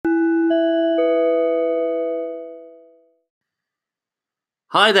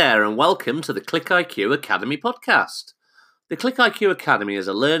Hi there, and welcome to the Click IQ Academy podcast. The Click IQ Academy is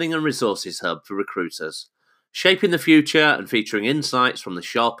a learning and resources hub for recruiters, shaping the future and featuring insights from the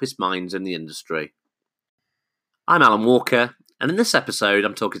sharpest minds in the industry. I'm Alan Walker, and in this episode,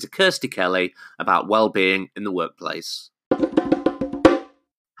 I'm talking to Kirsty Kelly about well-being in the workplace.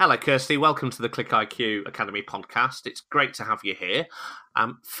 Hello, Kirsty. Welcome to the Click IQ Academy podcast. It's great to have you here.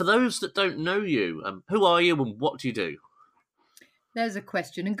 For those that don't know you, who are you and what do you do? There's a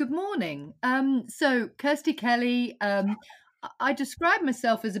question, and good morning. So Kirsty Kelly, I describe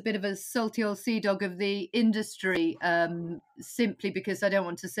myself as a bit of a salty old sea dog of the industry, simply because I don't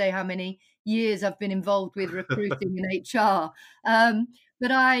want to say how many years I've been involved with recruiting and HR.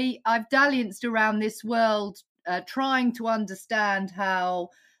 But I've dallianced around this world, trying to understand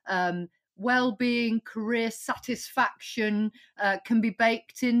how well-being, career satisfaction can be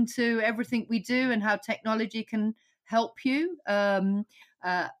baked into everything we do, and how technology can help you.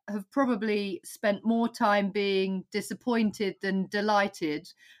 Have probably spent more time being disappointed than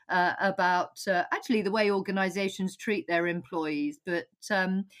delighted about actually the way organizations treat their employees. But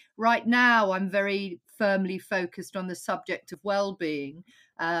right now, I'm very firmly focused on the subject of well-being,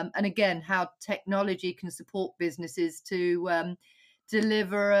 and again, how technology can support businesses to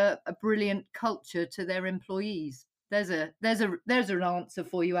deliver a brilliant culture to their employees. There's an answer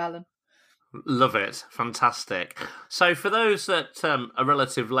for you, Alan. Love it. Fantastic. So for those that are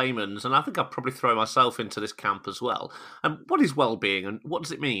relative layman's, and I think I'll probably throw myself into this camp as well, what is well-being and what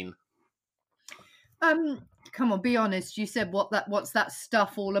does it mean? Come on, be honest. You said what's that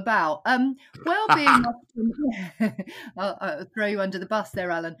stuff all about? Well-being often, I'll throw you under the bus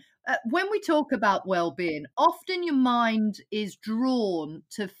there, Alan. When we talk about well-being, often your mind is drawn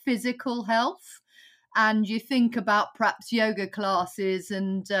to physical health, and you think about perhaps yoga classes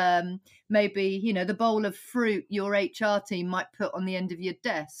and maybe the bowl of fruit your HR team might put on the end of your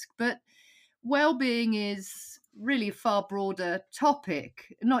desk. But well-being is really a far broader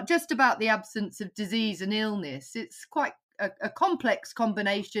topic, not just about the absence of disease and illness. It's quite a complex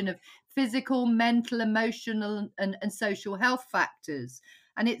combination of physical, mental, emotional, and social health factors.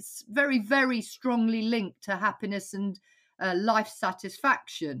 And it's very, very strongly linked to happiness and life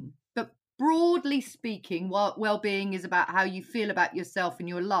satisfaction. But broadly speaking, well-being is about how you feel about yourself and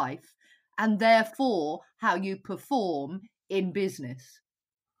your life, and therefore how you perform in business.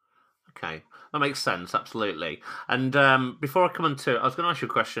 Okay, that makes sense, absolutely. And before I come into it, I was going to ask you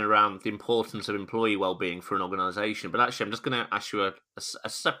a question around the importance of employee well-being for an organisation, but actually I'm just going to ask you a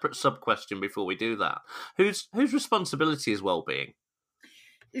separate sub-question before we do that. Whose responsibility is well-being?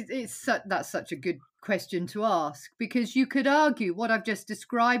 That's such a good question to ask, because you could argue what I've just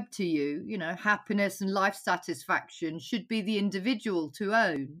described to you, happiness and life satisfaction should be the individual to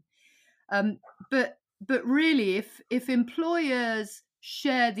own. Um, but really, if employers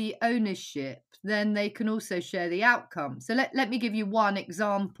share the ownership, then they can also share the outcome. So let me give you one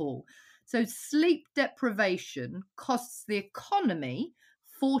example. So sleep deprivation costs the economy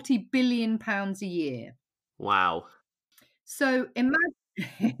 £40 billion a year. Wow. So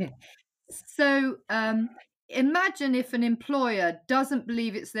imagine, so imagine if an employer doesn't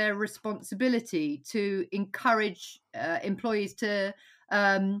believe it's their responsibility to encourage employees to,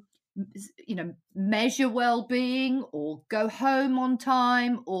 measure well-being or go home on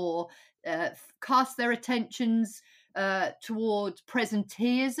time, or cast their attentions towards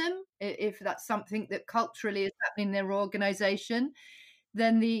presenteeism, if that's something that culturally is happening in their organization.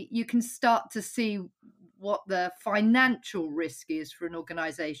 Then you can start to see what the financial risk is for an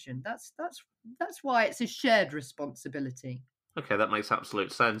organization. That's why it's a shared responsibility. Okay, that makes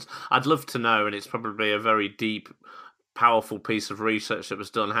absolute sense. I'd love to know, and it's probably a very deep, powerful piece of research that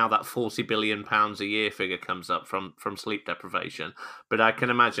was done, how that £40 billion a year figure comes up from sleep deprivation. But I can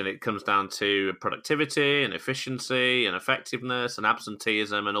imagine it comes down to productivity and efficiency and effectiveness and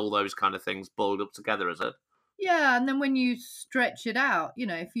absenteeism and all those kind of things boiled up together, is it? Yeah, and then when you stretch it out,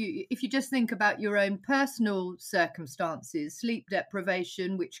 if you just think about your own personal circumstances, sleep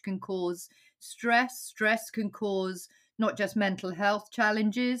deprivation, which can cause stress can cause not just mental health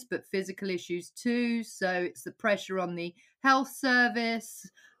challenges, but physical issues too. So it's the pressure on the health service,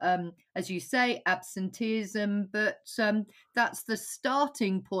 as you say, absenteeism, but that's the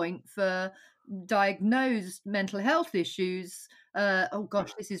starting point for diagnosed mental health issues. Oh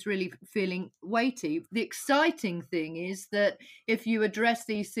gosh, this is really feeling weighty. The exciting thing is that if you address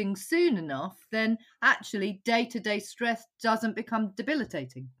these things soon enough, then actually day-to-day stress doesn't become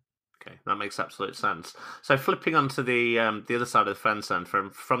debilitating. Okay, that makes absolute sense. So flipping onto the other side of the fence, then,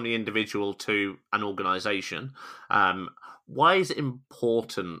 from the individual to an organisation, why is it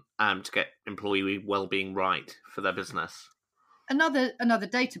important to get employee well-being right for their business? Another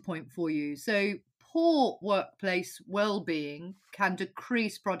data point for you. So poor workplace well-being can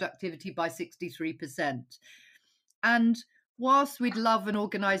decrease productivity by 63%. And whilst we'd love an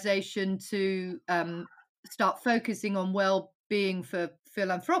organization to start focusing on well-being for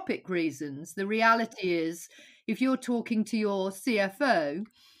philanthropic reasons, the reality is if you're talking to your CFO,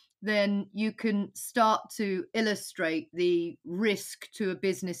 then you can start to illustrate the risk to a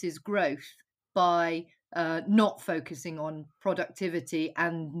business's growth by not focusing on productivity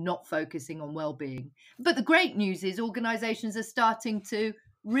and not focusing on well-being. But the great news is organizations are starting to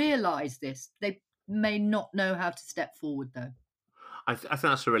realize this. They may not know how to step forward, though. I think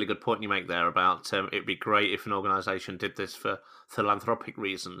that's a really good point you make there about it'd be great if an organisation did this for philanthropic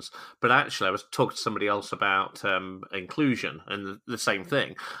reasons. But actually, I was talking to somebody else about inclusion and the same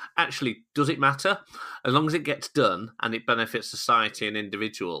thing. Actually, does it matter? As long as it gets done and it benefits society and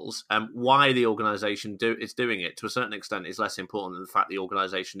individuals, why the organisation is doing it to a certain extent is less important than the fact the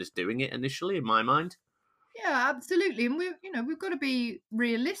organisation is doing it initially, in my mind. Yeah, absolutely. And we've got to be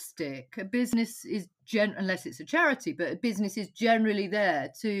realistic. A business is unless it's a charity, but a business is generally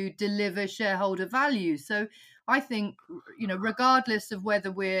there to deliver shareholder value. So I think, regardless of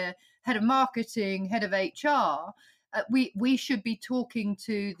whether we're head of marketing, head of HR, we should be talking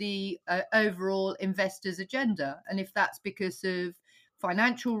to the overall investors' agenda. And if that's because of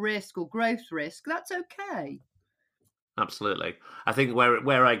financial risk or growth risk, that's okay. Absolutely. I think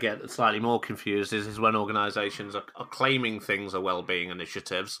where I get slightly more confused is when organisations are claiming things are wellbeing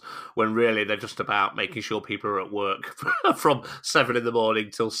initiatives when really they're just about making sure people are at work from 7 in the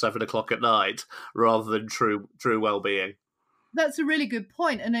morning till 7 o'clock at night, rather than true wellbeing. That's a really good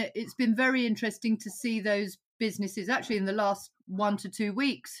point, and it's been very interesting to see those businesses actually in the last 1 to 2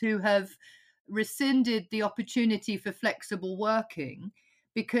 weeks who have rescinded the opportunity for flexible working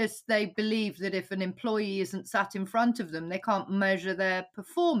because they believe that if an employee isn't sat in front of them, they can't measure their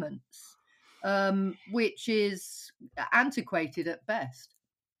performance, which is antiquated at best.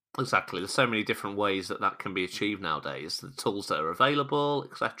 Exactly. There's so many different ways that can be achieved nowadays. The tools that are available,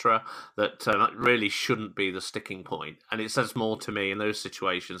 etc., that really shouldn't be the sticking point. And it says more to me in those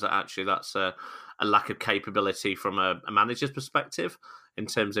situations that actually that's a lack of capability from a manager's perspective in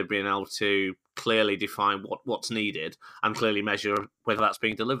terms of being able to clearly define what's needed and clearly measure whether that's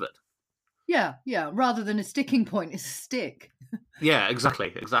being delivered. Yeah. Rather than a sticking point, it's a stick. Yeah,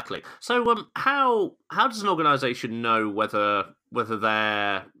 exactly. So, how does an organisation know whether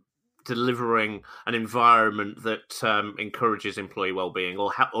they're delivering an environment that encourages employee well-being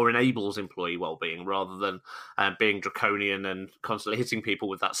or enables employee well-being rather than being draconian and constantly hitting people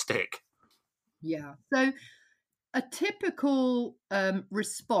with that stick? Yeah. So a typical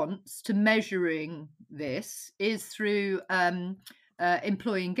response to measuring this is through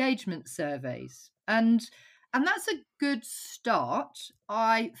employee engagement surveys, and that's a good start.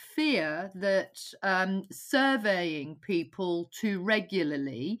 I fear that surveying people too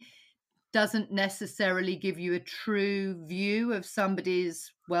regularly doesn't necessarily give you a true view of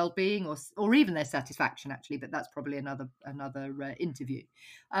somebody's well-being or even their satisfaction, actually, but that's probably another interview.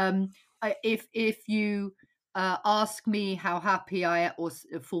 If you ask me how happy or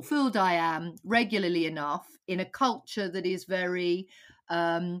fulfilled I am regularly enough in a culture that is very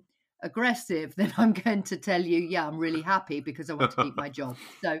aggressive, then I'm going to tell you, yeah, I'm really happy because I want to keep my job.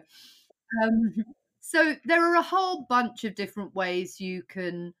 Um, so there are a whole bunch of different ways you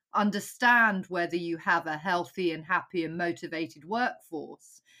can understand whether you have a healthy and happy and motivated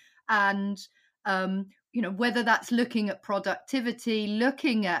workforce, and whether that's looking at productivity,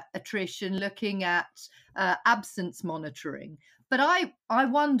 looking at attrition, looking at absence monitoring. But I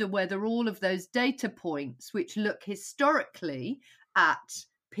wonder whether all of those data points, which look historically at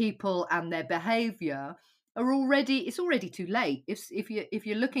people and their behavior, it's already too late. If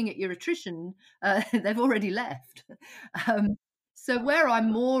you're looking at your attrition, they've already left. So where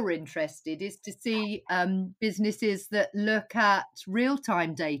I'm more interested is to see businesses that look at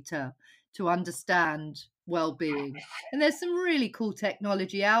real-time data to understand well-being. And there's some really cool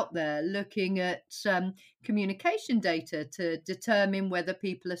technology out there looking at communication data to determine whether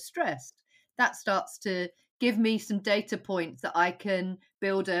people are stressed. That starts to give me some data points that I can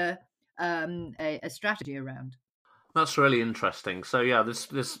build a strategy around. That's really interesting. So yeah,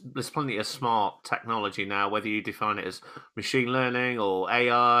 there's plenty of smart technology now, whether you define it as machine learning or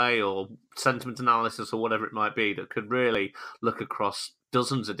AI or sentiment analysis or whatever it might be, that could really look across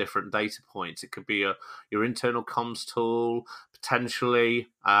dozens of different data points. It could be your internal comms tool, potentially.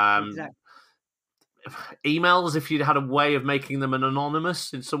 Exactly. emails, if you had a way of making them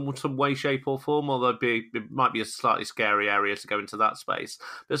anonymous in some way, shape, or form, although it might be a slightly scary area to go into that space.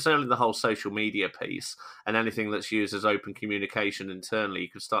 But certainly the whole social media piece and anything that's used as open communication internally, you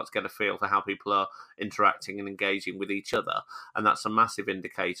could start to get a feel for how people are interacting and engaging with each other, and that's a massive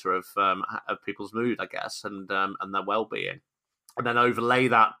indicator of people's mood, I guess, and their well-being. And then overlay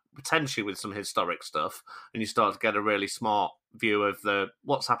that potentially with some historic stuff, and you start to get a really smart view of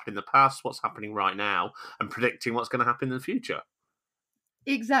what's happened in the past, what's happening right now, and predicting what's going to happen in the future.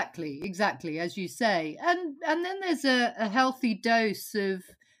 Exactly, as you say, and then there's a healthy dose of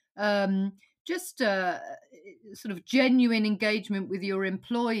just sort of genuine engagement with your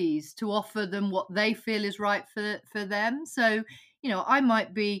employees to offer them what they feel is right for them. So, I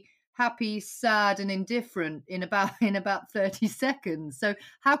might be happy, sad, and indifferent in about 30 seconds. So,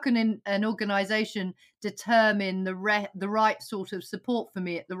 how can an organization determine the right sort of support for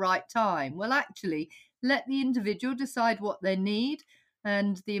me at the right time? Well, actually, let the individual decide what they need,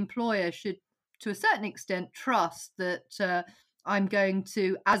 and the employer should, to a certain extent, trust that I'm going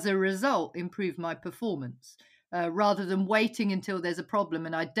to, as a result, improve my performance, rather than waiting until there's a problem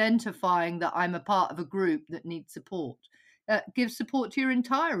and identifying that I'm a part of a group that needs support. Give support to your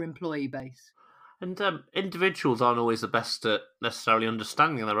entire employee base. And individuals aren't always the best at necessarily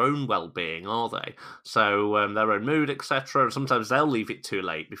understanding their own well-being, are they? So their own mood, etc. Sometimes they'll leave it too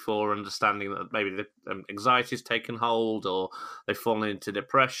late before understanding that maybe the anxiety's taken hold, or they've fallen into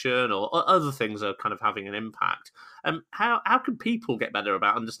depression, or other things are kind of having an impact. How can people get better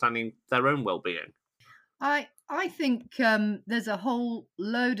about understanding their own well-being? I think there's a whole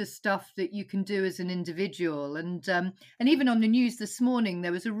load of stuff that you can do as an individual, and even on the news this morning,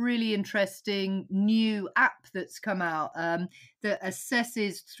 there was a really interesting new app that's come out that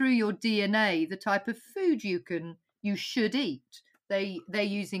assesses through your DNA the type of food you should eat. They're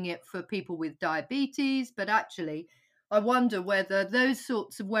using it for people with diabetes, but actually, I wonder whether those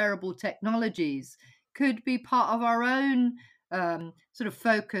sorts of wearable technologies could be part of our own sort of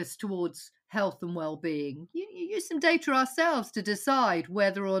focus towards health and well-being. You use some data ourselves to decide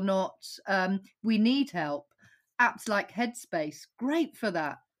whether or not we need help. Apps like Headspace, great for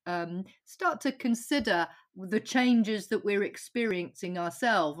that. Start to consider the changes that we're experiencing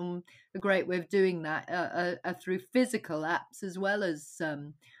ourselves, and a great way of doing that are through physical apps as well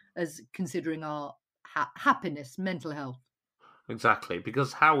as considering our happiness, mental health. Exactly,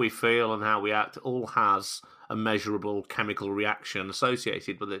 because how we feel and how we act all has a measurable chemical reaction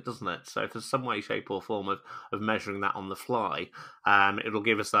associated with it, doesn't it? So if there's some way, shape, or form of measuring that on the fly, it'll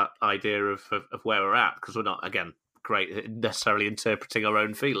give us that idea of where we're at, because we're not, again, great at necessarily interpreting our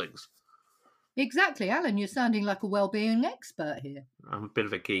own feelings. Exactly, Alan. You're sounding like a well-being expert here. I'm a bit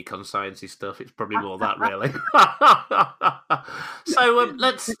of a geek on sciencey stuff. It's probably more that, really. So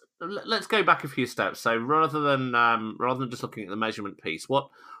let's go back a few steps. So rather than just looking at the measurement piece, what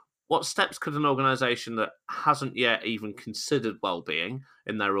steps could an organisation that hasn't yet even considered well-being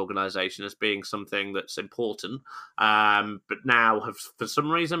in their organisation as being something that's important, but now have, for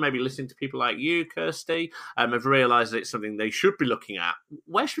some reason, maybe listening to people like you, Kirsty, have realised that it's something they should be looking at?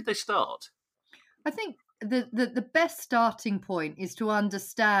 Where should they start? I think the best starting point is to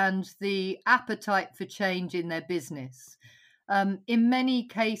understand the appetite for change in their business. In many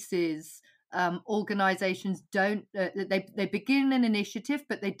cases, organizations don't, they begin an initiative,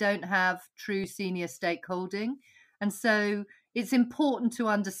 but they don't have true senior stakeholding. And so it's important to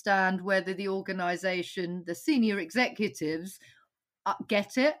understand whether the organization, the senior executives,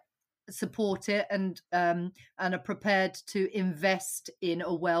 get it, support it, and are prepared to invest in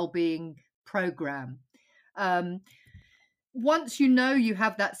a well-being program. Um, Once you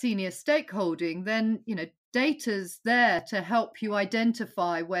have that senior stakeholding, then data's there to help you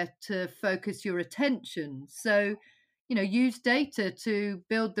identify where to focus your attention. So use data to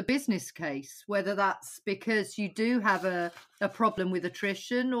build the business case, whether that's because you do have a problem with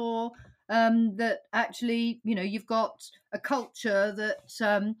attrition, or that actually you've got a culture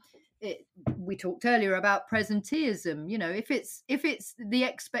that we talked earlier about presenteeism. If it's the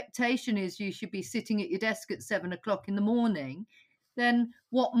expectation is you should be sitting at your desk at 7 o'clock in the morning, then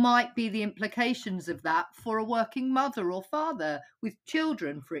what might be the implications of that for a working mother or father with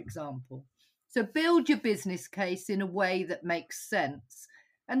children, for example? So build your business case in a way that makes sense,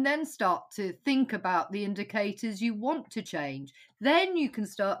 and then start to think about the indicators you want to change. Then you can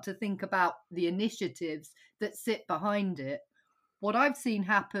start to think about the initiatives that sit behind it. What I've seen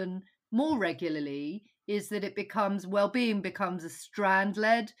happen more regularly is that well-being becomes a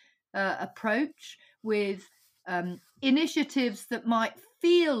strand-led approach, with initiatives that might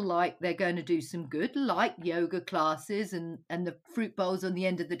feel like they're going to do some good, like yoga classes and the fruit bowls on the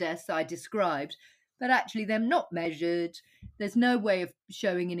end of the desk I described. but actually they're not measured. There's no way of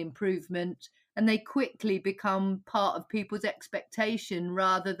showing an improvement, and they quickly become part of people's expectation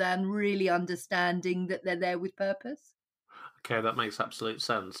rather than really understanding that they're there with purpose. Okay, that makes absolute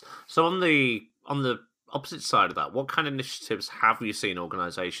sense. So on the opposite side of that, what kind of initiatives have you seen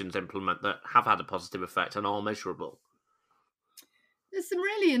organisations implement that have had a positive effect and are measurable? There's some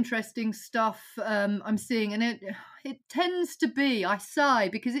really interesting stuff I'm seeing, and it tends to be, I sigh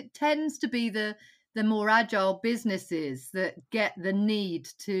because it tends to be the more agile businesses that get the need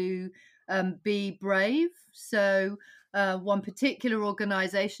to be brave. So one particular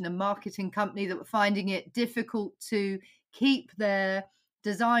organization, a marketing company, that were finding it difficult to keep their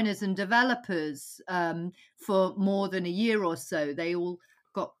designers and developers for more than a year or so. They all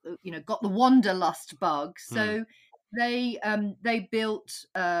got the wanderlust bug. Hmm. So they built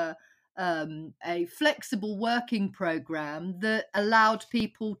a flexible working program that allowed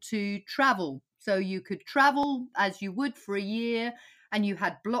people to travel. So you could travel as you would for a year, and you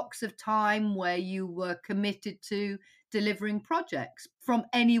had blocks of time where you were committed to delivering projects from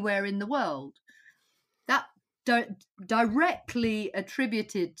anywhere in the world. That directly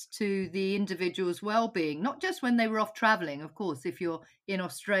attributed to the individual's well-being, not just when they were off traveling. Of course, if you're in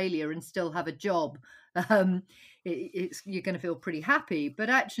Australia and still have a job, um, you're going to feel pretty happy.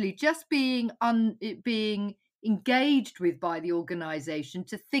 But actually, just being engaged with by the organisation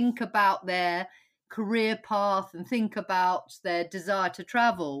to think about their career path and think about their desire to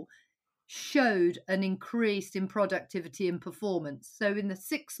travel showed an increase in productivity and performance. So, in the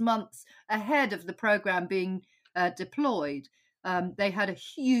 6 months ahead of the program being deployed, they had a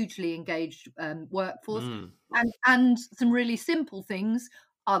hugely engaged workforce, Mm. and some really simple things.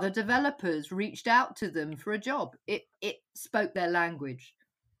 Other developers reached out to them for a job. It spoke their language.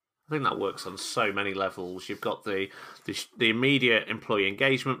 I think that works on so many levels. You've got the immediate employee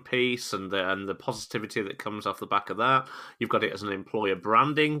engagement piece and the positivity that comes off the back of that. You've got it as an employer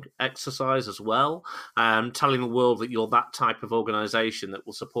branding exercise as well, telling the world that you're that type of organisation that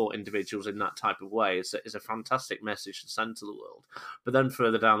will support individuals in that type of way is a fantastic message to send to the world. But then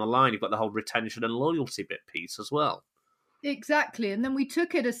further down the line, you've got the whole retention and loyalty bit piece as well. Exactly. And then we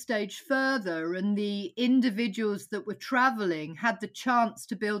took it a stage further, and the individuals that were traveling had the chance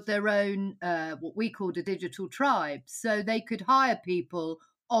to build their own, what we called a digital tribe. So they could hire people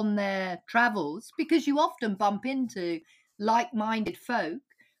on their travels, because you often bump into like minded folk,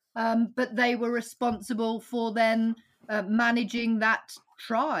 but they were responsible for then managing that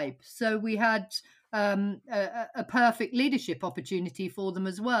tribe. So we had a perfect leadership opportunity for them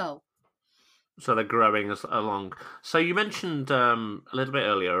as well. So they're growing as along. So you mentioned a little bit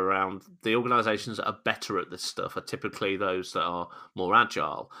earlier around the organisations that are better at this stuff are typically those that are more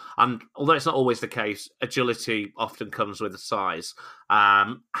agile. And although it's not always the case, agility often comes with a size.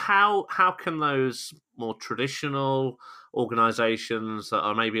 How can those more traditional organisations that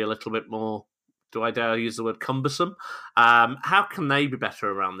are maybe a little bit more, do I dare use the word cumbersome? How can they be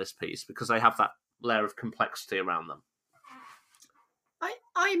better around this piece because they have that layer of complexity around them?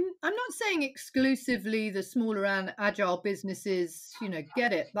 I'm not saying exclusively the smaller and agile businesses,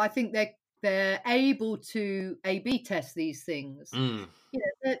 get it, but I think they're able to A/B test these things. Mm,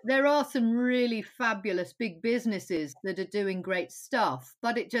 There are some really fabulous big businesses that are doing great stuff,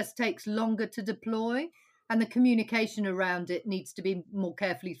 but it just takes longer to deploy, and the communication around it needs to be more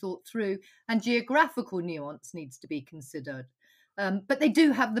carefully thought through, and geographical nuance needs to be considered. But they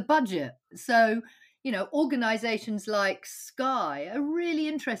do have the budget, so organizations like Sky are really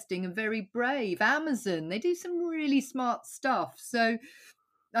interesting and very brave. Amazon, they do some really smart stuff. So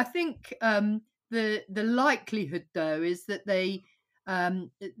I think the likelihood, though, is that they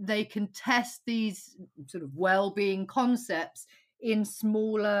can test these sort of well-being concepts in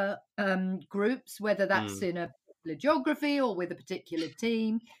smaller groups, whether that's mm. in a particular geography or with a particular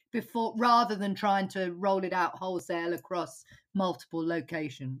team, before rather than trying to roll it out wholesale across multiple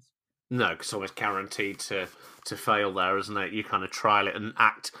locations. No, 'cause it's almost guaranteed to fail there, isn't it? You kind of trial it and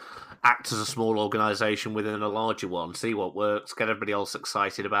act as a small organisation within a larger one, see what works, get everybody else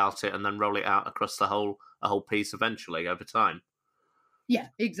excited about it, and then roll it out across a whole piece eventually over time. Yeah,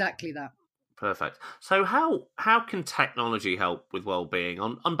 exactly that. Perfect. So how can technology help with well-being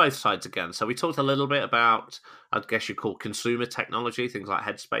on both sides again? So we talked a little bit about, I guess you call consumer technology, things like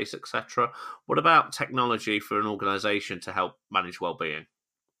Headspace, etc. What about technology for an organisation to help manage well-being?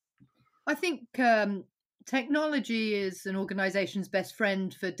 I think technology is an organization's best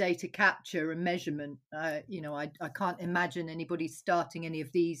friend for data capture and measurement. I can't imagine anybody starting any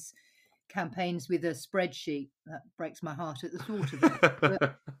of these campaigns with a spreadsheet. That breaks my heart at the thought of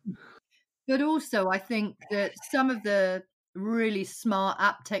it. But also, I think that some of the really smart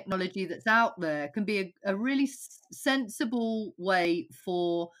app technology that's out there can be a really sensible way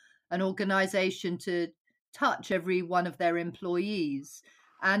for an organization to touch every one of their employees.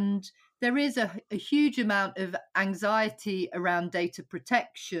 And there is a huge amount of anxiety around data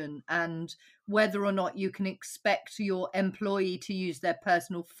protection and whether or not you can expect your employee to use their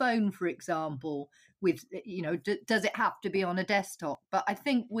personal phone, for example, with, does it have to be on a desktop? But I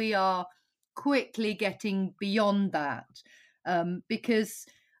think we are quickly getting beyond that, because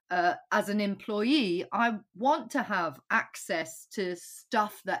as an employee, I want to have access to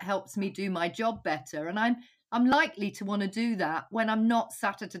stuff that helps me do my job better, and I'm likely to want to do that when I'm not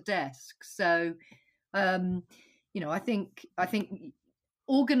sat at a desk. So, I think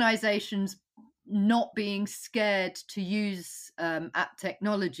organizations not being scared to use app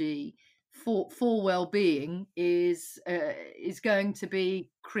technology for well-being is going to be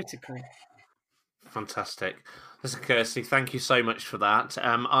critical. Fantastic. Listen, Kirsty, thank you so much for that.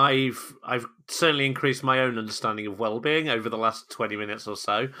 I've certainly increased my own understanding of well-being over the last 20 minutes or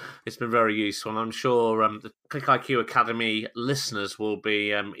so. It's been very useful, and I'm sure the Click IQ Academy listeners will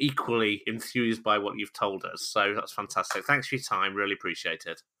be equally enthused by what you've told us. So that's fantastic. Thanks for your time. Really appreciate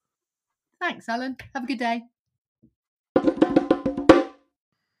it. Thanks, Alan. Have a good day.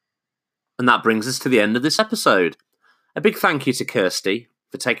 And that brings us to the end of this episode. A big thank you to Kirsty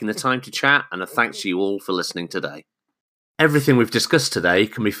for taking the time to chat, and a thanks to you all for listening today. Everything we've discussed today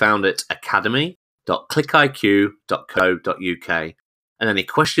can be found at academy.clickiq.co.uk, and any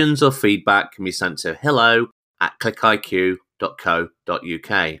questions or feedback can be sent to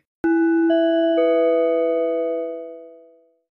hello@clickiq.co.uk.